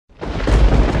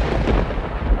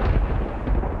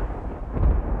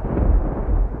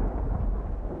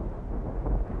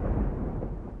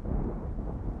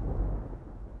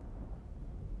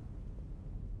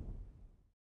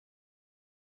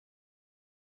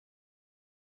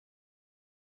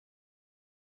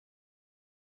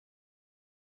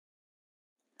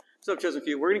So,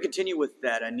 Chosenfew, we're going to continue with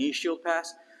that knee shield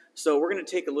pass. So we're going to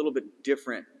take a little bit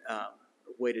different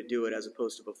way to do it as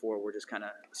opposed to before. We're just kind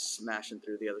of smashing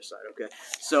through the other side, okay?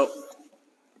 So,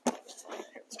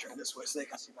 let's turn this way so they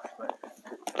can see my foot.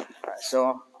 All right,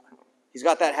 so he's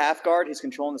got that half guard. He's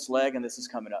controlling this leg, and this is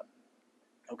coming up,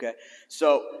 okay?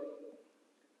 So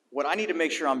what I need to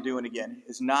make sure I'm doing again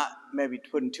is not maybe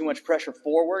putting too much pressure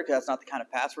forward, because that's not the kind of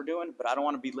pass we're doing, but I don't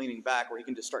want to be leaning back where he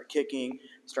can just start kicking,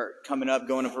 start coming up,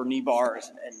 going over knee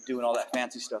bars, and doing all that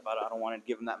fancy stuff. I don't want to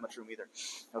give him that much room either,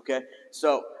 okay?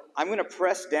 So I'm going to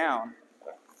press down.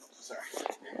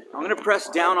 I'm going to press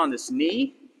down on this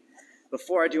knee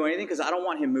before I do anything because I don't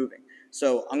want him moving.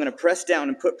 So I'm going to press down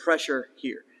and put pressure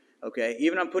here, okay?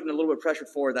 Even if I'm putting a little bit of pressure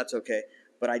forward, that's okay,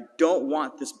 but I don't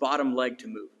want this bottom leg to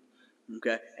move.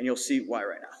 Okay, and you'll see why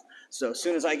right now. So as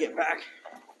soon as I get back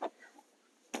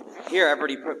here, I've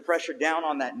already put pressure down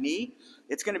on that knee.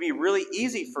 It's going to be really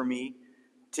easy for me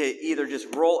to either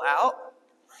just roll out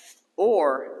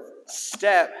or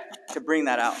step to bring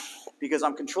that out. Because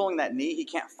I'm controlling that knee, he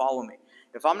can't follow me.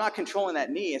 If I'm not controlling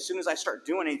that knee, as soon as I start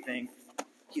doing anything,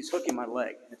 he's hooking my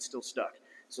leg. It's still stuck.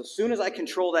 So as soon as I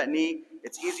control that knee,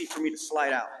 it's easy for me to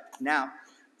slide out. Now,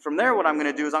 from there, what I'm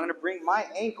going to do is I'm going to bring my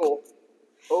ankle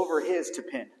over his to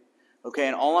pin, okay?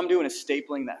 And all I'm doing is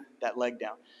stapling that leg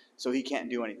down so he can't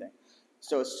do anything.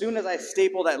 So as soon as I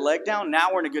staple that leg down,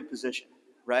 now we're in a good position,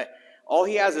 right? All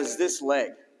he has is this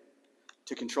leg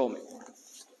to control me.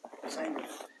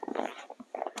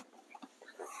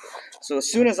 So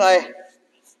as soon as I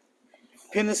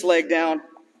pin this leg down,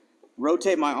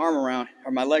 rotate my arm around,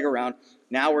 or my leg around,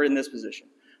 now we're in this position,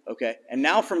 okay? And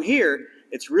now from here,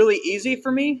 it's really easy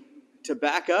for me to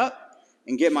back up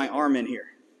and get my arm in here,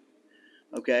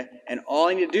 okay? And all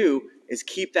I need to do is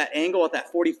keep that angle at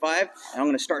that 45, and I'm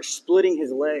going to start splitting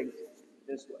his legs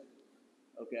this way,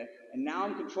 okay? And now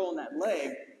I'm controlling that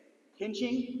leg,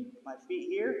 pinching my feet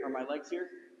here, or my legs here,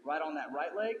 right on that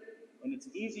right leg, and it's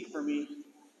easy for me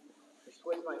to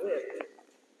switch my hip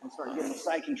and start getting the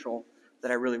side control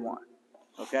that I really want,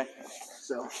 okay?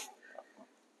 So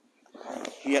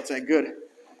he gets that good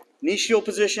knee shield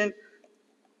position,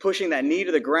 pushing that knee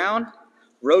to the ground,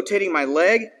 rotating my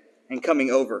leg, and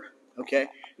coming over, okay?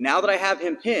 Now that I have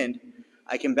him pinned,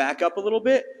 I can back up a little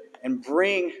bit and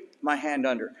bring my hand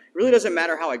under. It really doesn't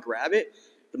matter how I grab it.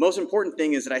 The most important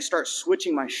thing is that I start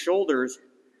switching my shoulders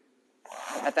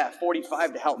at that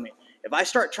 45 to help me. If I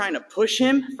start trying to push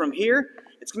him from here,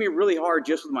 it's going to be really hard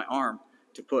just with my arm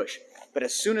to push. But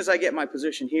as soon as I get my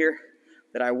position here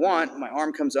that I want, my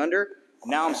arm comes under,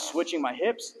 now I'm switching my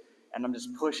hips, and I'm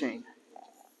just pushing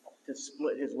to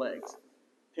split his legs.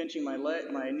 Pinching my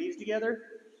knees together,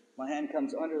 my hand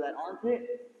comes under that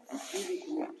armpit, and it's easy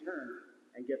for me to turn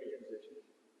and get the position,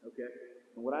 okay?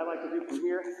 And what I like to do from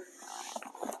here,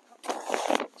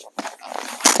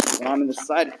 when I'm in the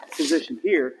side position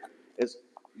here, is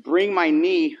bring my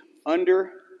knee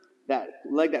under that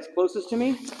leg that's closest to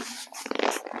me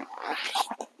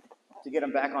to get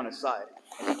him back on his side.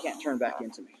 He can't turn back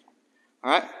into me,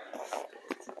 all right?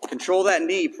 Control that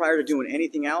knee prior to doing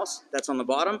anything else that's on the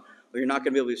bottom, or you're not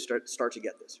going to be able to start to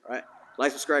get this, all right?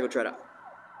 Like, subscribe, go try it out.